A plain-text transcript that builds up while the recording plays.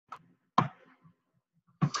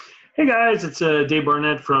Hey guys, it's Dave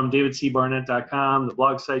Barnett from davidcbarnett.com, the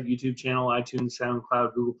blog site, YouTube channel, iTunes,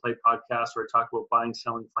 SoundCloud, Google Play podcast, where I talk about buying,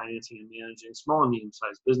 selling, financing, and managing small and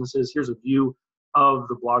medium-sized businesses. Here's a view of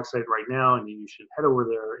the blog site right now, and you should head over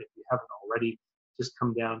there if you haven't already. Just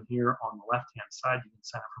come down here on the left-hand side. You can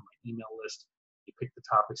sign up for my email list. You pick the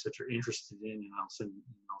topics that you're interested in, and I'll send you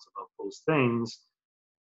emails about those things.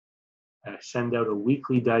 I send out a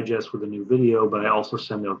weekly digest with a new video, but I also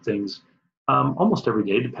send out things almost every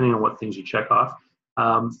day, depending on what things you check off.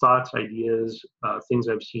 Thoughts, ideas, things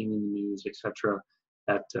I've seen in the news, etc.,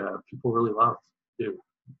 that people really love.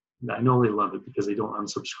 I know they love it because they don't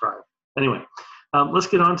unsubscribe. Anyway, let's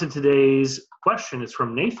get on to today's question. It's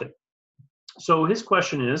from Nathan. So his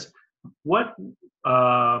question is,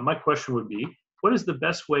 my question would be, what is the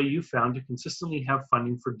best way you found to consistently have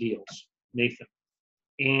funding for deals? Nathan.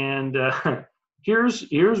 And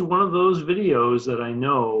here's one of those videos that I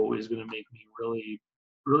know is going to make me really,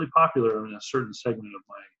 really popular in a certain segment of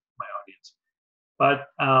my audience. But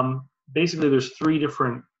basically, there's three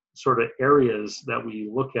different sort of areas that we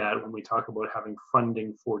look at when we talk about having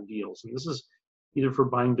funding for deals. And this is either for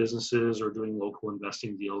buying businesses or doing local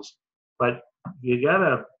investing deals. But you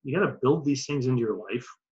gotta build these things into your life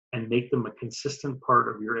and make them a consistent part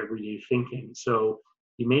of your everyday thinking. So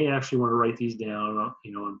you may actually want to write these down,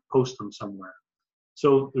 and post them somewhere.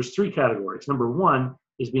 So there's three categories. Number one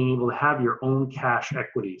is being able to have your own cash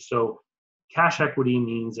equity. So cash equity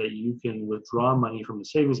means that you can withdraw money from the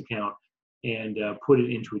savings account and put it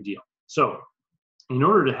into a deal. So in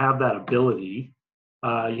order to have that ability,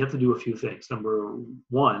 you have to do a few things. Number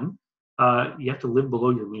one, you have to live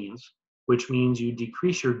below your means, which means you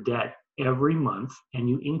decrease your debt every month and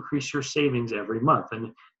you increase your savings every month.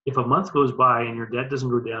 And if a month goes by and your debt doesn't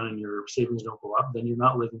go down and your savings don't go up, then you're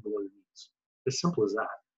not living below your means. As simple as that,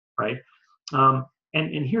 right?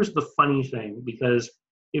 And here's the funny thing, because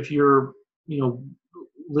if you're,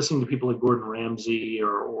 listening to people like Gordon Ramsay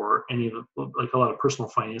or any of like a lot of personal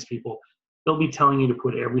finance people, they'll be telling you to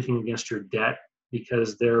put everything against your debt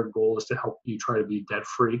because their goal is to help you try to be debt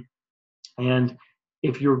free. And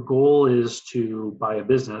if your goal is to buy a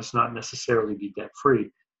business, not necessarily be debt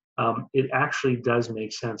free, it actually does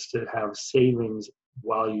make sense to have savings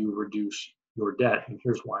while you reduce your debt. And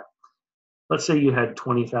here's why. Let's say you had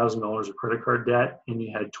 $20,000 of credit card debt and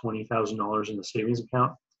you had $20,000 in the savings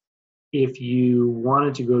account. If you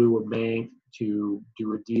wanted to go to a bank to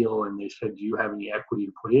do a deal and they said, do you have any equity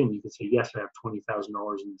to put in? You could say, yes, I have $20,000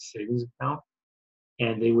 in the savings account.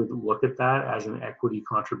 And they would look at that as an equity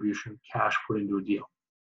contribution, cash put into a deal.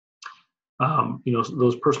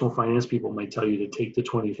 Those personal finance people might tell you to take the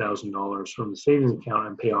 $20,000 from the savings account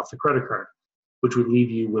and pay off the credit card, which would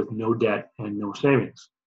leave you with no debt and no savings.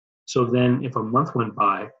 So then if a month went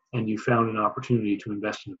by and you found an opportunity to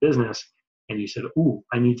invest in a business and you said, ooh,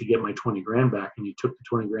 I need to get my 20 grand back, and you took the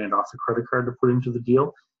 20 grand off the credit card to put into the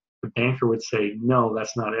deal, the banker would say, no,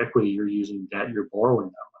 that's not equity. You're using debt. You're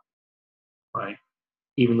borrowing that money, right?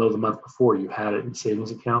 Even though the month before you had it in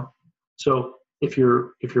savings account. So if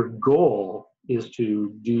your goal is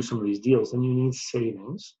to do some of these deals, then you need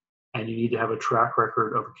savings, and you need to have a track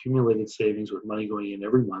record of accumulated savings with money going in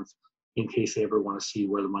every month in case they ever want to see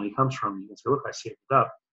where the money comes from. You can say, look, I saved it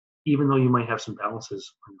up, even though you might have some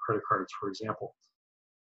balances on credit cards, for example.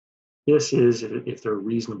 This is if they're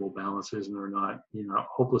reasonable balances and they're not,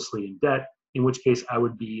 hopelessly in debt, in which case I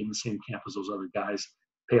would be in the same camp as those other guys.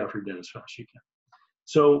 Pay off your debt as fast as you can.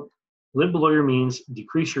 So live below your means,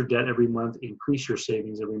 decrease your debt every month, increase your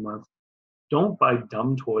savings every month. Don't buy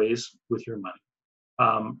dumb toys with your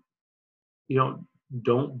money.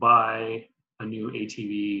 Don't buy a new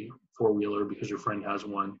ATV four-wheeler because your friend has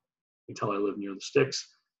one until I live near the sticks.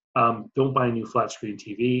 Don't buy a new flat screen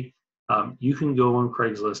TV. You can go on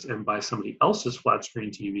Craigslist and buy somebody else's flat screen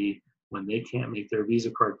TV when they can't make their Visa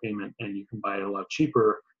card payment, and you can buy it a lot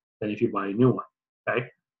cheaper than if you buy a new one, okay?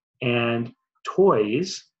 And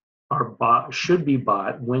toys should be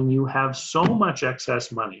bought when you have so much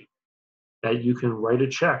excess money that you can write a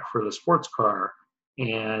check for the sports car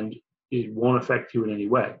and it won't affect you in any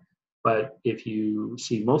way. But if you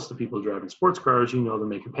see most of the people driving sports cars, they're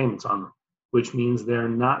making payments on them, which means they're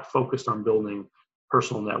not focused on building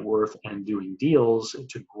personal net worth and doing deals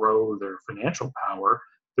to grow their financial power.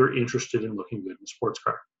 They're interested in looking good in a sports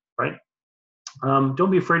car, right? Don't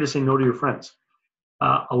be afraid to say no to your friends.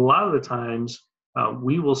 A lot of the times,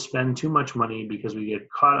 we will spend too much money because we get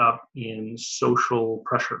caught up in social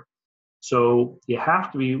pressure. So you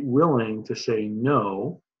have to be willing to say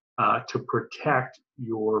no to protect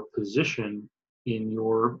your position in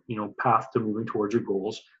your path to moving towards your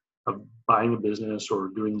goals of buying a business or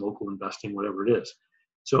doing local investing, whatever it is.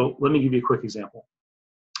 So let me give you a quick example.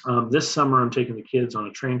 This summer, I'm taking the kids on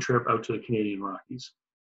a train trip out to the Canadian Rockies.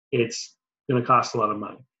 It's going to cost a lot of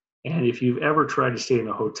money. And if you've ever tried to stay in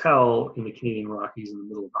a hotel in the Canadian Rockies in the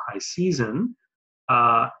middle of the high season,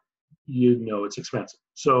 uh, you know it's expensive.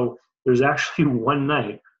 So there's actually one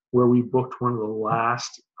night where we booked one of the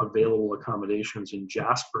last available accommodations in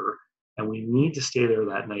Jasper, and we need to stay there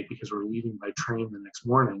that night because we're leaving by train the next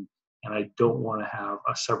morning, and I don't want to have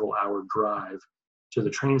a several-hour drive to the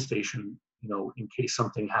train station, in case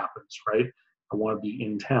something happens, right? I want to be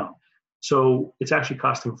in town. So it's actually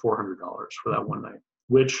costing $400 for that one night,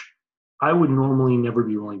 which I would normally never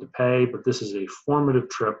be willing to pay, but this is a formative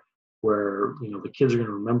trip where the kids are going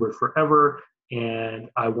to remember it forever, and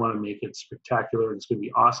I want to make it spectacular, and it's going to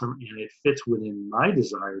be awesome, and it fits within my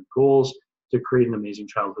desired goals to create an amazing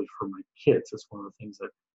childhood for my kids. That's one of the things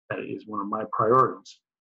that is one of my priorities.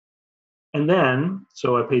 And then,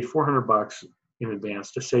 so I paid $400 in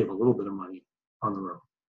advance to save a little bit of money on the road.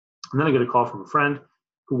 And then I get a call from a friend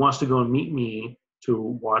who wants to go and meet me to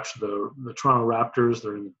watch the Toronto Raptors.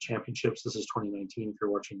 They're in the championships. This is 2019 if you're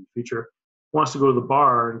watching in the future. Wants to go to the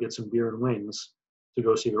bar and get some beer and wings to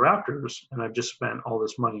go see the Raptors, and I've just spent all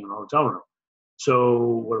this money on a hotel room. So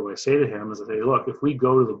what do I say to him? Is I say, look, if we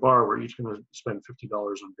go to the bar, we're each going to spend $50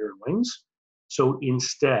 on beer and wings. So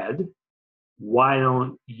instead, why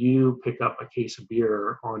don't you pick up a case of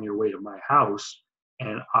beer on your way to my house,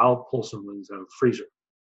 and I'll pull some wings out of the freezer,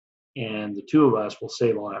 and the two of us will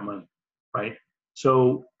save all that money, right?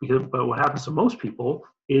 So, but what happens to most people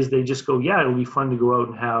is they just go, yeah, it'll be fun to go out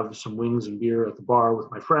and have some wings and beer at the bar with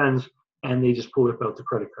my friends, and they just pull out the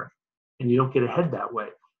credit card, and you don't get ahead that way.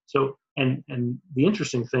 So, and the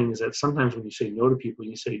interesting thing is that sometimes when you say no to people,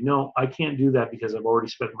 you say, no, I can't do that because I've already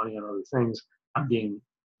spent money on other things. I'm being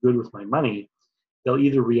good with my money. They'll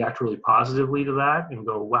either react really positively to that and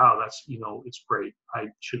go, wow, that's, it's great. I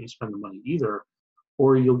shouldn't spend the money either.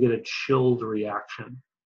 Or you'll get a chilled reaction.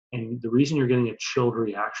 And the reason you're getting a chilled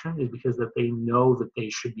reaction is because that they know that they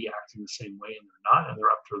should be acting the same way and they're not, and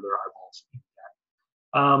they're up to their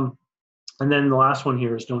eyeballs. And then the last one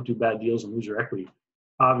here is don't do bad deals and lose your equity.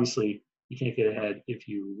 Obviously, you can't get ahead if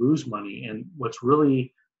you lose money. And what's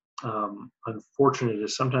really unfortunate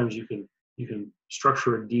is sometimes you can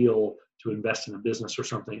structure a deal to invest in a business or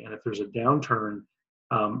something, and if there's a downturn,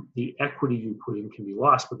 the equity you put in can be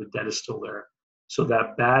lost, but the debt is still there. So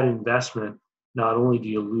that bad investment, not only do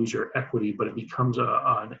you lose your equity, but it becomes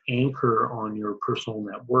an anchor on your personal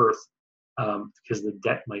net worth because the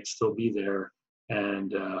debt might still be there.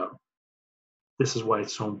 And this is why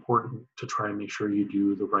it's so important to try and make sure you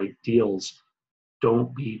do the right deals.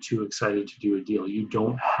 Don't be too excited to do a deal. You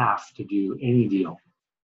don't have to do any deal.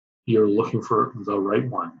 You're looking for the right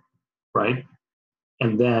one, right?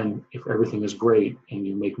 And then if everything is great and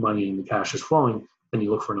you make money and the cash is flowing, then you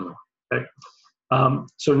look for another one, okay?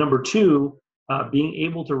 So number two, being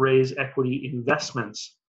able to raise equity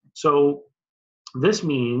investments. So this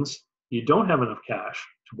means you don't have enough cash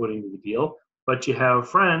to put into the deal, but you have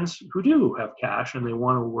friends who do have cash and they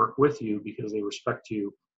want to work with you because they respect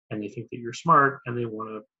you and they think that you're smart and they want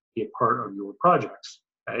to be a part of your projects,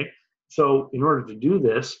 okay? So in order to do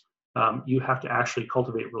this, you have to actually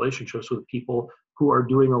cultivate relationships with people who are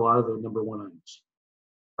doing a lot of the number one items,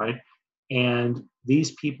 right? And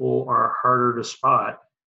these people are harder to spot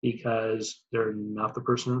because they're not the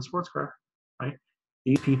person in the sports car, right?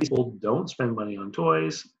 These people don't spend money on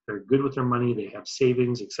toys. They're good with their money. They have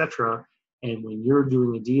savings, etc. And when you're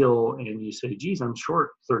doing a deal and you say, geez, I'm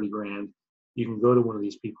short 30 grand, you can go to one of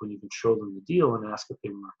these people and you can show them the deal and ask if they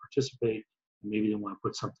want to participate. Maybe they want to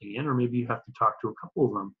put something in, or maybe you have to talk to a couple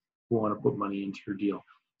of them who want to put money into your deal.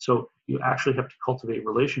 So you actually have to cultivate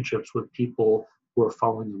relationships with people who are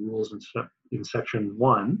following the rules in section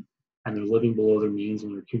 1, and they're living below their means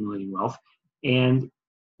and they're accumulating wealth. And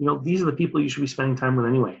these are the people you should be spending time with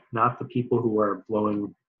anyway, not the people who are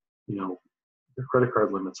blowing their credit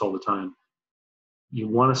card limits all the time. You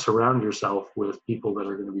want to surround yourself with people that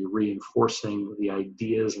are going to be reinforcing the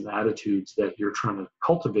ideas and attitudes that you're trying to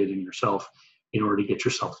cultivate in yourself in order to get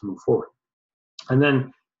yourself to move forward. And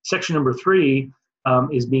then section number 3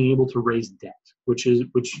 is being able to raise debt, which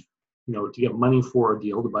to get money for a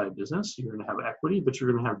deal to buy a business, you're going to have equity, but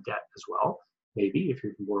you're going to have debt as well, maybe, if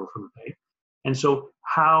you can borrow from the bank. And so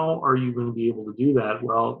how are you going to be able to do that?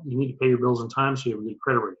 Well, you need to pay your bills in time so you have a good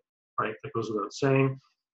credit rating, right? That goes without saying.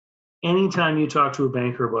 Anytime you talk to a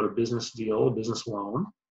banker about a business deal, a business loan,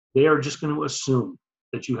 they are just going to assume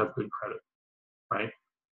that you have good credit, right?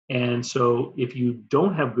 And so if you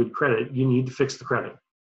don't have good credit, you need to fix the credit.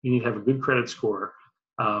 You need to have a good credit score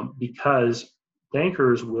because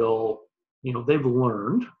bankers will, they've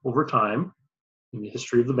learned over time in the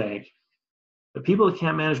history of the bank The people that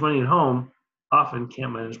can't manage money at home often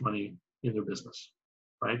can't manage money in their business,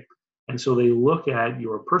 right? And so they look at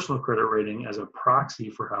your personal credit rating as a proxy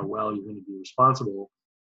for how well you're going to be responsible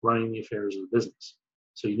running the affairs of the business.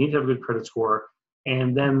 So you need to have a good credit score.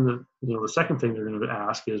 And then the second thing they're going to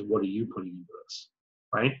ask is, what are you putting into this,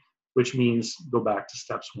 right? Which means go back to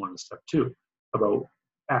steps 1 and step 2 about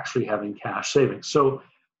actually having cash savings. So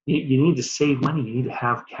you need to save money. You need to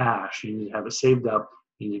have cash. You need to have it saved up.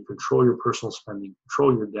 You need to control your personal spending,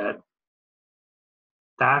 control your debt.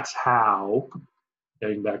 That's how,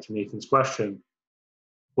 getting back to Nathan's question,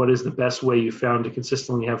 what is the best way you found to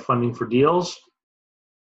consistently have funding for deals?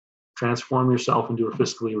 Transform yourself into a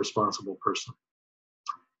fiscally responsible person.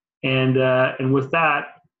 And with that,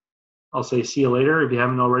 I'll say see you later. If you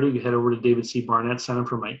haven't already, you head over to David C. Barnett, sign up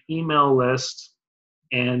for my email list,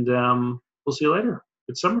 and we'll see you later.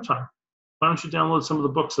 It's summertime. Why don't you download some of the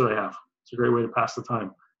books that I have? It's a great way to pass the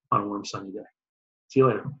time on a warm, sunny day. See you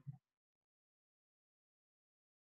later.